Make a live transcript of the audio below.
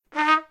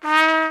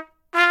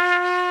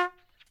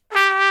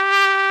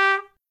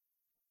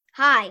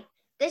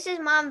This is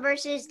Mom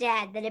versus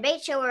Dad, the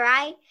debate show where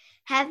I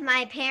have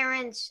my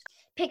parents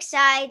pick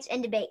sides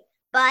and debate.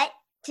 But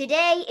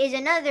today is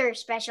another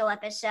special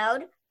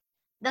episode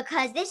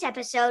because this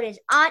episode is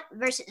Aunt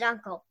versus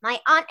Uncle.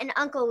 My aunt and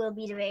uncle will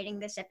be debating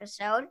this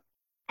episode,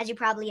 as you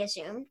probably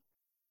assumed.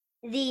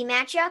 The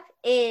matchup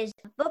is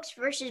books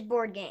versus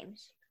board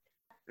games.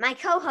 My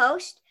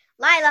co-host,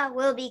 Lila,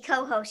 will be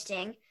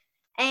co-hosting,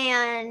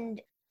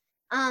 and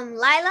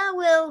Lila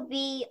will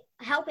be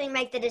helping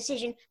make the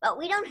decision, but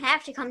we don't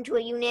have to come to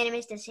a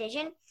unanimous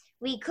decision.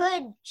 We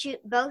could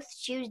both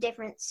choose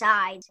different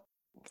sides.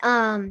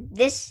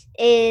 This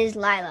is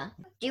Lila.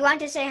 Do you want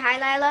to say hi,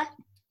 Lila?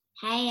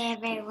 Hi,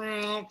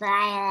 everyone. It's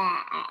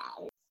Lila.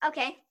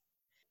 Okay.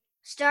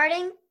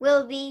 Starting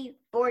will be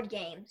board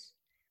games.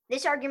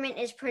 This argument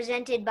is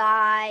presented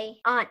by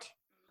Aunt.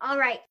 All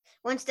right.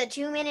 Once the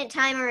 2-minute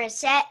timer is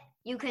set,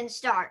 you can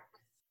start.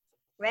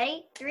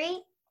 Ready?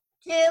 3,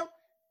 2,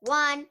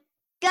 1,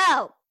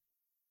 go!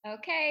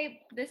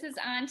 Okay, this is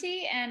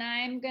Auntie, and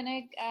I'm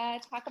gonna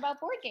talk about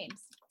board games.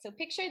 So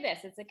picture this,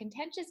 it's a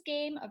contentious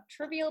game of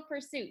Trivial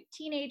Pursuit,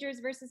 teenagers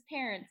versus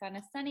parents on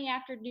a sunny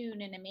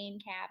afternoon in a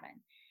Maine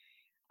cabin.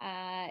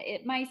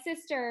 My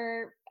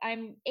sister,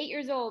 I'm 8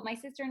 years old, my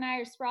sister and I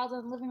are sprawled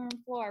on the living room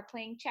floor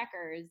playing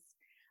checkers.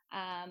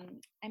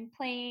 I'm in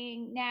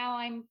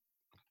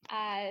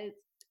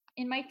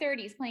my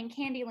 30s playing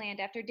Candyland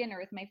after dinner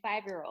with my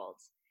 5-year-old.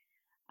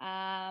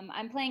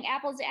 I'm playing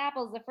Apples to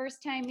Apples, the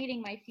first time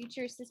meeting my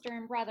future sister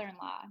and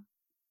brother-in-law.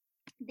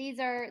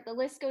 The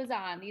list goes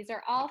on. These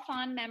are all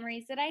fond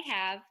memories that I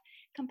have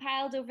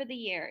compiled over the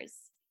years.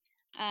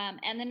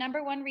 And the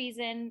number one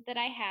reason that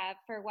I have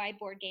for why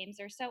board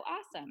games are so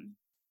awesome.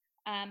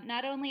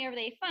 Not only are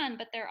they fun,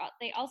 but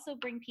they also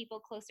bring people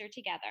closer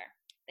together.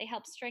 They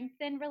help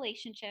strengthen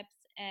relationships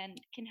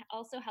and can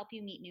also help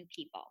you meet new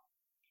people.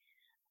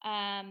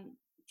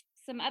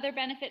 Some other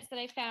benefits that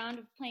I found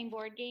of playing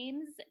board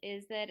games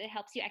is that it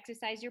helps you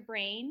exercise your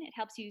brain. It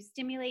helps you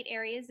stimulate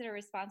areas that are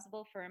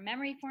responsible for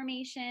memory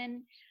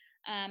formation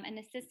and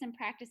assists in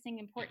practicing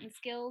important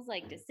skills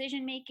like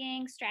decision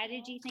making,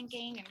 strategy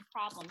thinking, and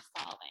problem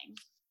solving.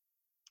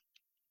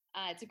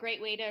 It's a great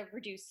way to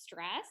reduce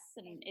stress,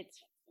 and it's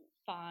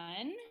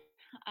fun.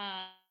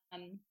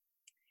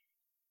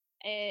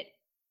 It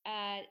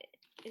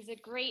is a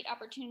great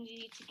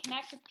opportunity to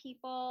connect with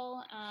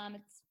people.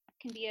 It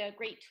can be a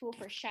great tool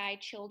for shy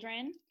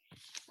children.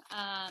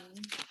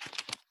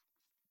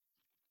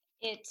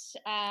 It's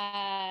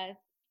a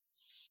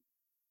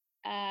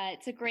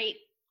great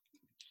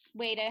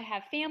way to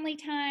have family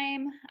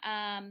time.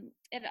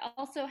 It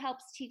also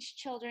helps teach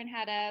children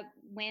how to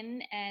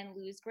win and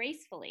lose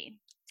gracefully.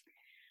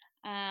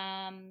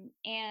 I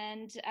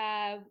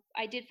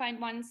did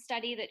find one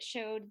study that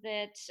showed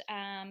that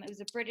it was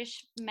a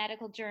British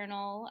medical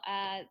journal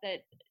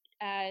that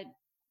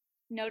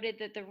noted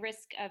that the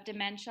risk of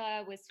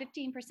dementia was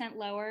 15%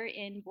 lower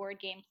in board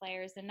game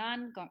players than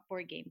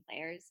non-board game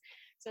players.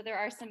 So there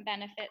are some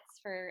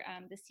benefits for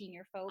the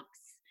senior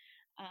folks.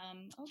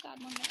 Oh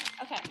God, 1 minute.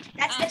 Okay.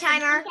 That's the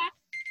timer.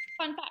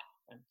 Fun fact.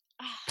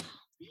 Oh,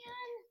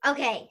 man.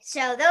 Okay,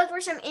 so those were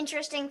some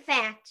interesting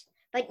facts.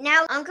 But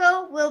now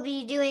Uncle will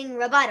be doing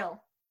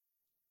rebuttal.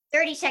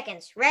 30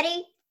 seconds.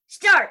 Ready?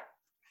 Start!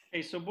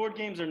 Okay, so board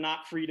games are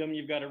not freedom.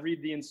 You've got to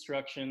read the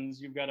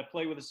instructions. You've got to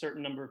play with a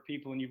certain number of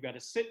people, and you've got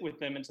to sit with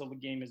them until the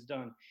game is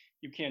done.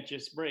 You can't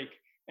just break.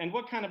 And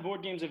what kind of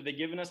board games have they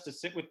given us to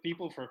sit with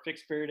people for a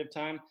fixed period of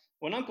time?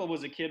 When Uncle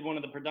was a kid, one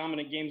of the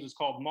predominant games was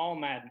called Mall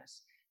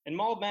Madness. In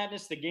Mall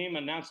Madness, the game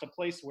announced a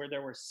place where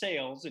there were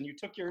sales, and you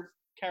took your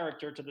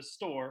character to the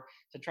store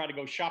to try to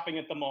go shopping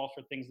at the mall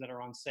for things that are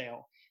on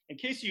sale. In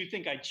case you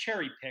think I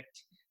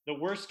cherry-picked, the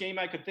worst game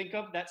I could think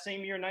of that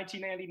same year,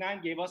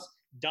 1999, gave us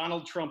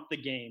Donald Trump the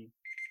Game.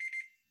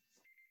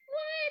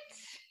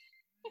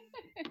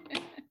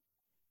 What?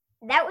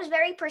 That was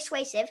very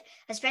persuasive,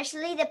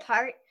 especially the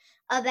part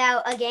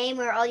about a game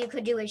where all you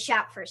could do is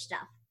shop for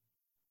stuff.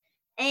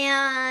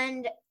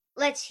 And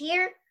let's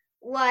hear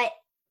what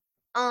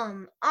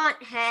Aunt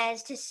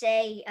has to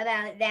say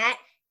about that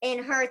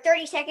in her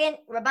 30-second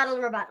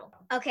rebuttal.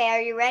 Okay,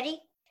 are you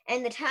ready?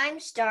 And the time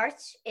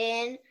starts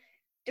in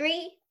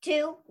 3,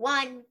 2,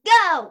 1,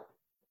 go!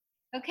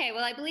 Okay,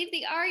 well, I believe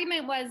the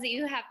argument was that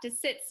you have to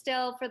sit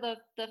still for the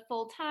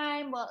full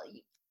time. Well,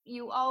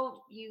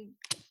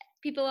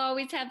 people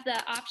always have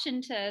the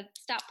option to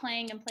stop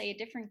playing and play a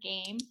different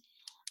game.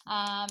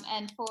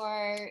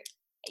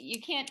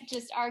 You can't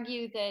just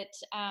argue that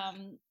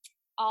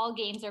all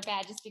games are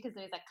bad just because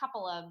there's a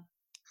couple of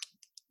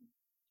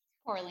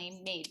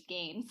poorly made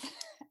games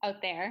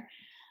out there.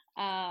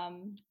 I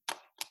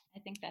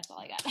think that's all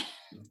I got.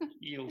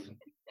 Yield.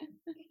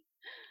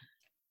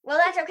 Well,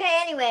 that's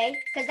okay anyway,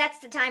 because that's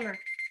the timer.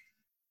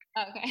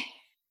 Okay.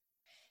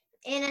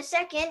 In a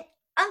second,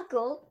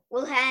 Uncle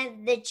will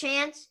have the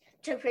chance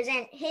to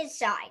present his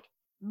side,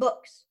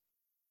 books.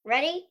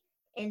 Ready?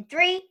 In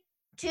 3,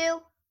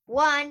 2,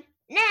 1,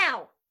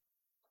 now!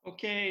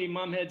 Okay,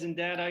 momheads and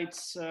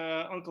dadites,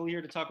 Uncle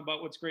here to talk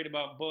about what's great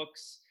about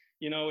books.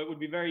 It would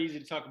be very easy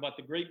to talk about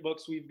the great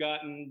books we've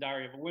gotten,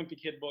 Diary of a Wimpy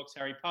Kid books,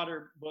 Harry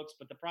Potter books,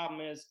 but the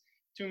problem is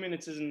 2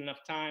 minutes isn't enough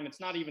time. It's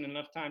not even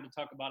enough time to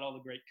talk about all the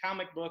great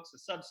comic books,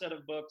 a subset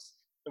of books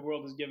the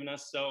world has given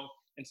us. So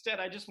instead,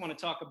 I just want to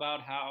talk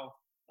about how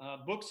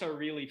books are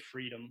really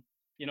freedom.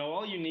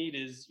 All you need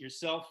is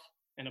yourself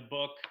and a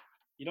book.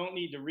 You don't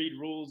need to read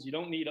rules. You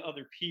don't need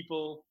other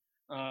people.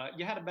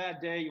 You had a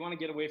bad day. You want to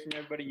get away from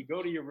everybody. You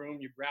go to your room.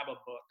 You grab a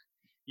book.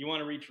 You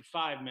want to read for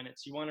 5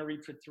 minutes. You want to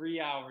read for 3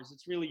 hours.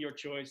 It's really your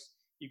choice.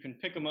 You can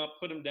pick them up,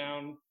 put them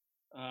down.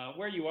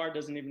 Where you are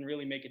doesn't even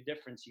really make a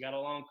difference. You got a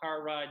long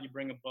car ride, you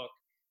bring a book.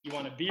 You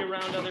want to be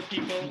around other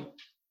people,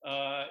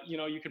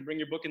 you can bring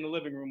your book in the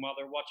living room while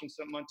they're watching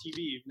something on TV,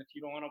 even if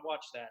you don't want to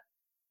watch that.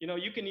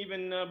 You can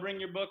even bring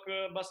your book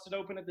busted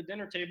open at the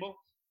dinner table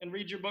and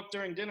read your book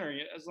during dinner,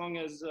 as long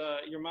as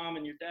your mom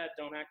and your dad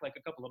don't act like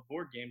a couple of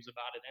board games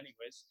about it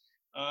anyways.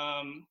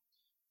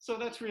 So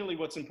that's really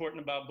what's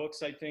important about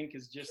books, I think,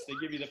 is just they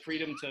give you the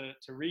freedom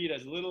to read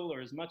as little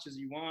or as much as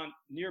you want,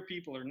 near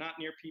people or not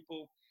near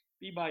people.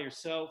 Be by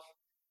yourself.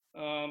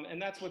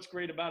 And that's what's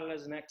great about it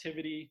as an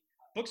activity.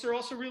 Books are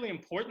also really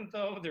important,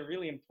 though. They're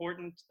really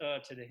important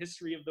to the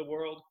history of the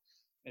world.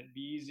 It'd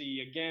be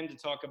easy, again, to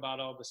talk about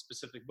all the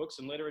specific books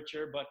and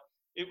literature, but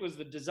it was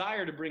the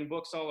desire to bring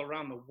books all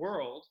around the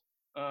world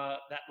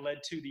that led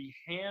to the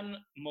hand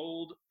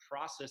mold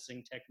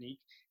processing technique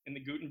in the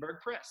Gutenberg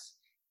press.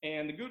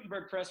 And the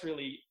Gutenberg press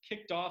really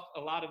kicked off a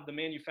lot of the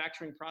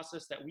manufacturing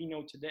process that we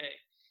know today.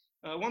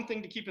 One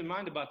thing to keep in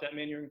mind about that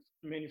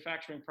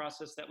manufacturing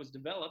process that was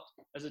developed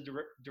as a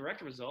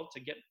direct result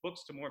to get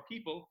books to more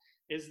people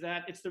is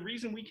that it's the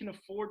reason we can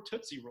afford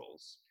Tootsie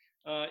Rolls.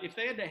 If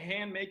they had to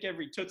hand make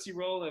every Tootsie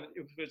Roll, if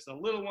it's the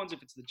little ones,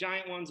 if it's the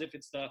giant ones, if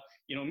it's the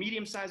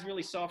medium-sized,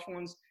 really soft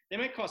ones, they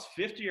might cost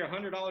 $50 or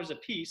 $100 a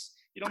piece.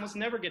 You'd almost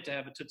never get to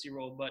have a Tootsie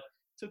Roll, but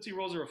Tootsie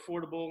Rolls are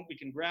affordable. We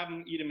can grab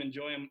them, eat them,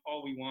 enjoy them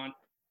all we want.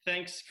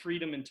 Thanks,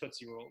 freedom and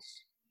Tootsie Rolls.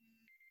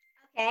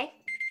 Okay.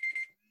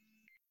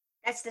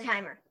 That's the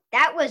timer.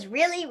 That was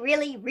really,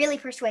 really, really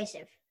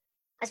persuasive,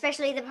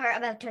 especially the part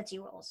about Tootsie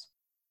Rolls.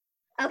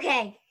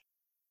 Okay.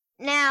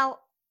 Now,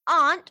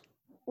 Aunt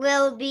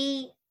will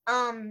be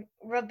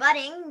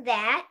rebutting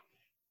that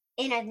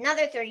in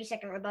another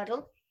 30-second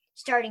rebuttal,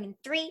 starting in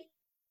 3,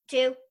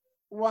 2,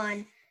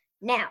 1,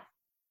 now.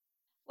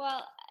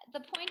 Well, the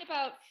point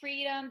about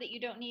freedom, that you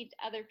don't need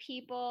other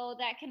people,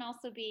 that can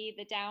also be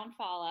the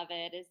downfall of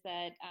it, is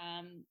that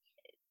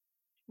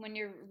when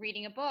you're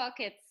reading a book,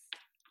 it's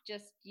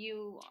just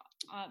you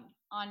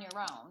on your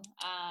own.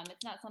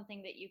 It's not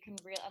something that you can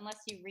unless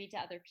you read to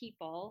other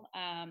people.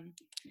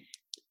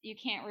 You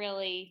can't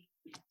really.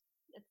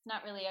 It's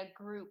not really a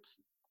group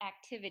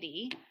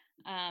activity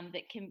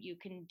that you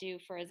can do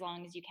for as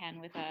long as you can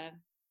with a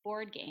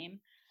board game.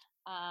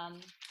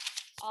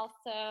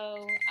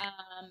 Also,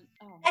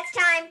 That's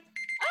time.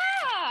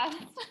 Ah.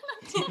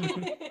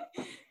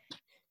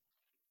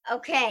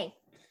 Okay.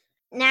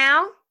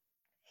 Now,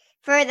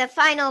 for the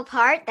final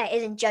part that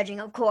isn't judging,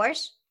 of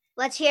course,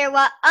 let's hear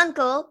what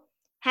Uncle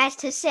has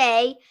to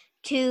say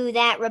to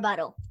that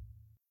rebuttal.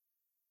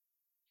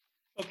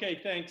 Okay,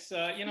 thanks.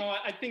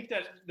 I think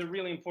that the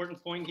really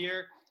important point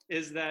here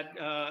is that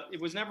it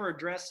was never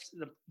addressed,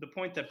 the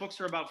point that books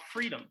are about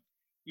freedom.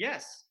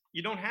 Yes,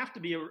 you don't have to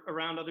be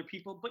around other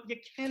people, but you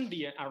can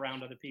be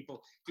around other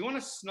people. You want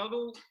to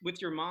snuggle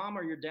with your mom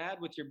or your dad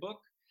with your book,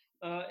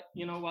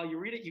 while you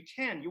read it, you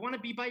can. You want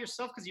to be by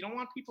yourself because you don't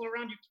want people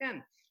around, you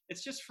can.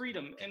 It's just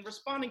freedom. And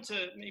responding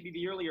to maybe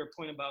the earlier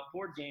point about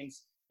board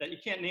games, that you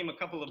can't name a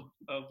couple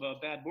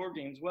of bad board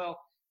games, well,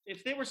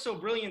 if they were so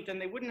brilliant, then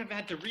they wouldn't have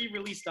had to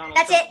re-release Donald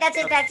Trump.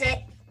 That's it.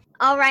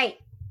 All right.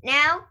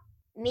 Now,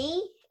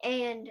 me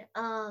and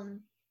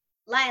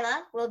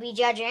Lila will be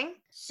judging.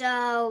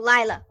 So,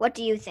 Lila, what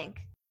do you think?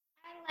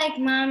 I like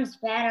Mom's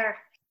better.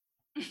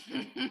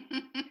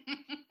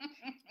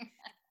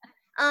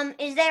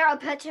 Is there a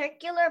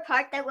particular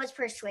part that was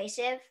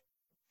persuasive?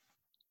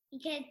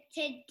 Because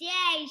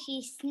today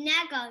she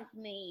snuggled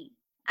me.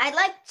 I'd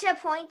like to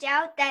point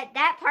out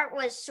that part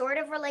was sort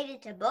of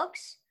related to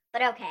books,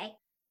 but okay.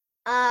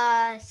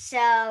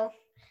 So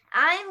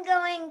I'm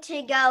going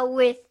to go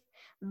with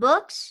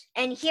books,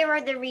 and here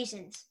are the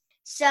reasons.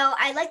 So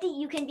I like that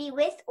you can be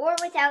with or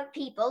without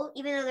people,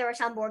 even though there are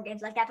some board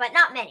games like that, but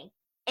not many.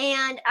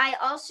 And I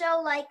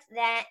also like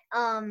that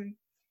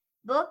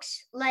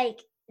books, like,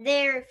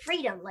 their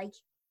freedom, like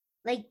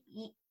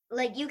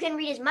you can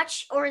read as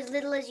much or as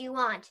little as you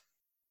want.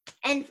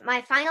 And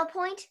my final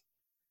point,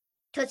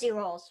 Tootsie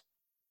Rolls.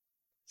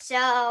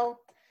 So,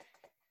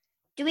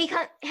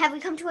 have we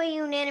come to a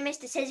unanimous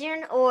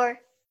decision, or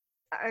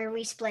are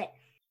we split?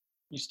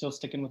 You still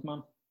sticking with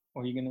Mom,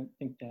 or are you gonna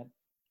think Dad?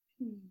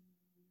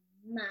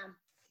 Mom.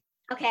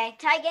 Okay,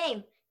 tie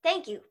game.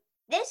 Thank you.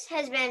 This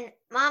has been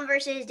Mom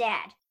versus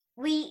Dad.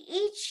 We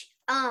each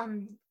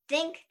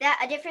think that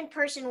a different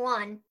person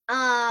won,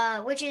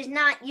 which is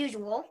not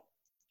usual,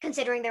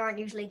 considering there aren't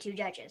usually two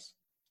judges.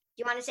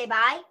 Do you want to say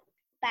bye?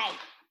 Bye.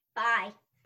 Bye.